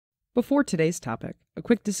Before today's topic, a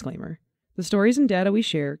quick disclaimer. The stories and data we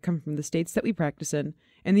share come from the states that we practice in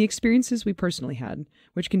and the experiences we personally had,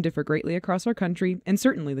 which can differ greatly across our country and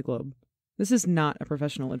certainly the globe. This is not a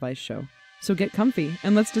professional advice show, so get comfy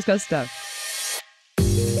and let's discuss stuff.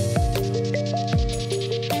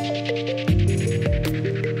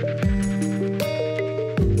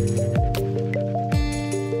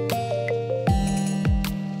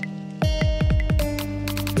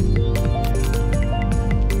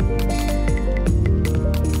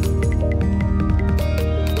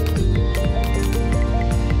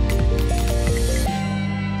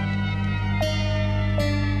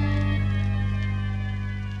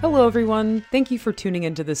 Hello, everyone. Thank you for tuning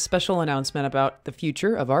into this special announcement about the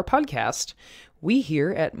future of our podcast. We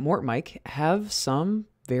here at MortMic have some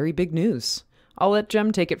very big news. I'll let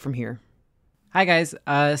Jem take it from here. Hi, guys.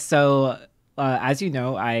 As you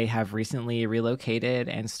know, I have recently relocated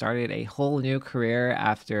and started a whole new career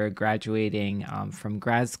after graduating from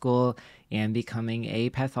grad school and becoming a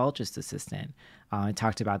pathologist assistant. I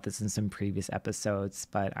talked about this in some previous episodes,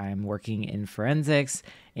 but I'm working in forensics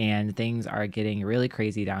and things are getting really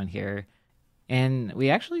crazy down here. And we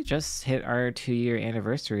actually just hit our 2-year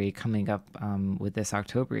anniversary coming up with this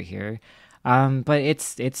October here. But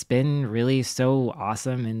it's been really so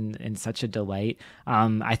awesome and such a delight.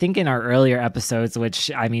 I think in our earlier episodes,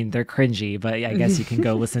 which, I mean, they're cringy, but I guess you can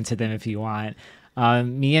go listen to them if you want.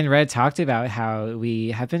 Me and Red talked about how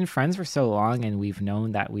we have been friends for so long and we've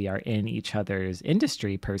known that we are in each other's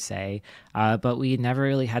industry per se, but we never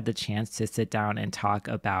really had the chance to sit down and talk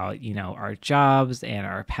about, our jobs and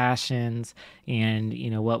our passions and,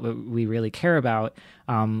 what we really care about,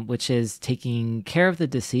 which is taking care of the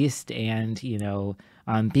deceased and,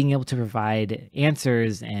 being able to provide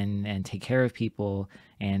answers and take care of people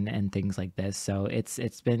and things like this. So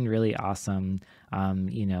it's been really awesome,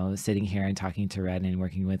 sitting here and talking to Red and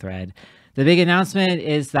working with Red. The big announcement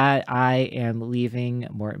is that I am leaving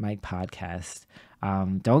MortMic podcast.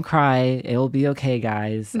 Don't cry. It'll be okay,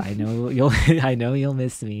 guys. I know you'll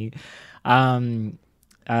miss me.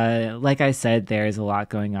 Like I said, there's a lot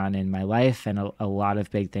going on in my life and a lot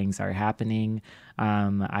of big things are happening.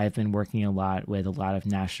 I've been working a lot with a lot of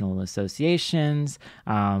national associations,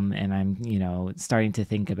 and I'm, starting to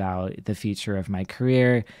think about the future of my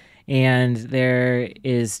career. And there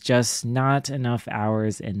is just not enough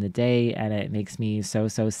hours in the day, and it makes me so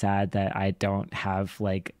sad that I don't have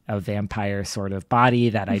like a vampire sort of body,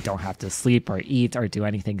 that I don't have to sleep or eat or do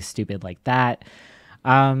anything stupid like that.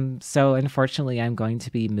 So unfortunately, I'm going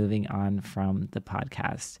to be moving on from the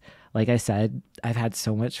podcast. Like I said, I've had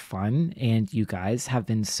so much fun and you guys have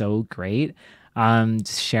been so great.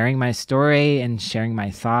 Just sharing my story and sharing my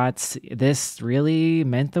thoughts. This really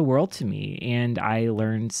meant the world to me and I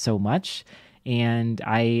learned so much. And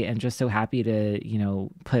I am just so happy to,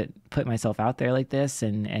 put myself out there like this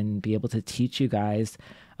and be able to teach you guys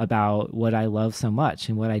about what I love so much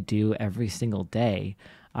and what I do every single day.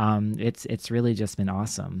 It's really just been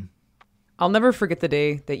awesome. I'll never forget the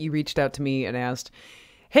day that you reached out to me and asked,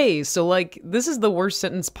 hey, so this is the worst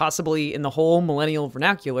sentence possibly in the whole millennial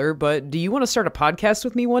vernacular, but do you want to start a podcast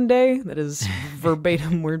with me one day? That is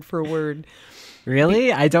verbatim word for word.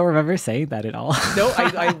 Really? I don't remember saying that at all. No,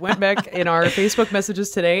 I went back in our Facebook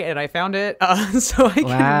messages today and I found it so I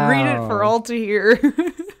can read it for all to hear.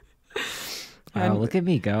 Wow, look at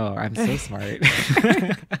me go. I'm so smart.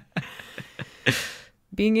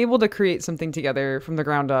 Being able to create something together from the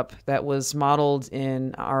ground up that was modeled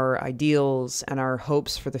in our ideals and our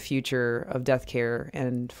hopes for the future of death care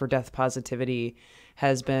and for death positivity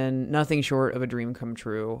has been nothing short of a dream come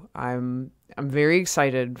true. I'm very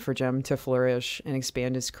excited for Jem to flourish and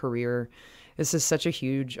expand his career. This is such a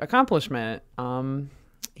huge accomplishment.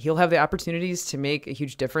 He'll have the opportunities to make a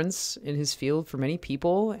huge difference in his field for many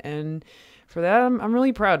people, and for that, I'm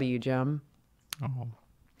really proud of you, Jem. Oh.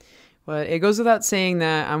 But it goes without saying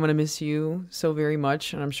that I'm going to miss you so very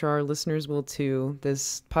much, and I'm sure our listeners will too.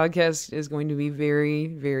 This podcast is going to be very,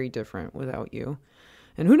 very different without you.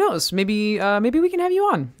 And who knows, maybe we can have you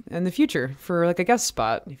on in the future for a guest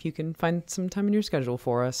spot if you can find some time in your schedule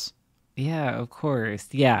for us. Yeah, of course.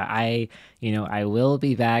 Yeah, I will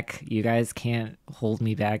be back. You guys can't hold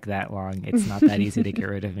me back that long. It's not that easy to get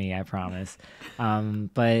rid of me, I promise.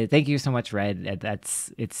 But thank you so much, Red.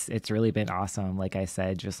 It's really been awesome. Like I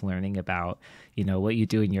said, just learning about, what you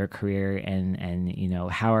do in your career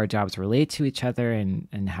and how our jobs relate to each other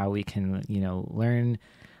and how we can, learn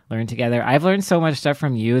learn together. I've learned so much stuff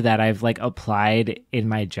from you that I've like applied in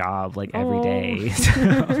my job like every day.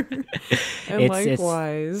 So And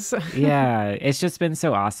likewise. Yeah, it's just been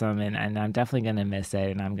so awesome, and I'm definitely gonna miss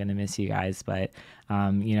it, and I'm gonna miss you guys. But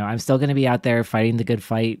I'm still gonna be out there fighting the good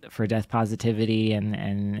fight for death positivity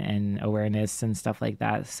and awareness and stuff like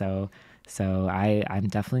that. So I'm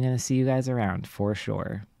definitely gonna see you guys around for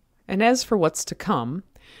sure. And as for what's to come,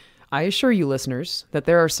 I assure you, listeners, that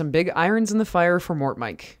there are some big irons in the fire for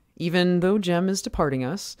MortMic. Even though Jem is departing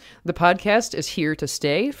us, the podcast is here to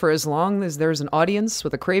stay for as long as there's an audience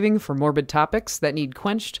with a craving for morbid topics that need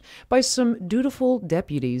quenched by some dutiful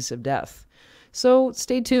deputies of death. So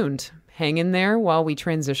stay tuned, hang in there while we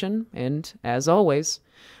transition, and as always,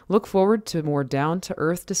 look forward to more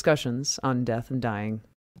down-to-earth discussions on death and dying.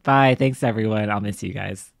 Bye. Thanks, everyone. I'll miss you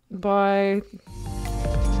guys. Bye.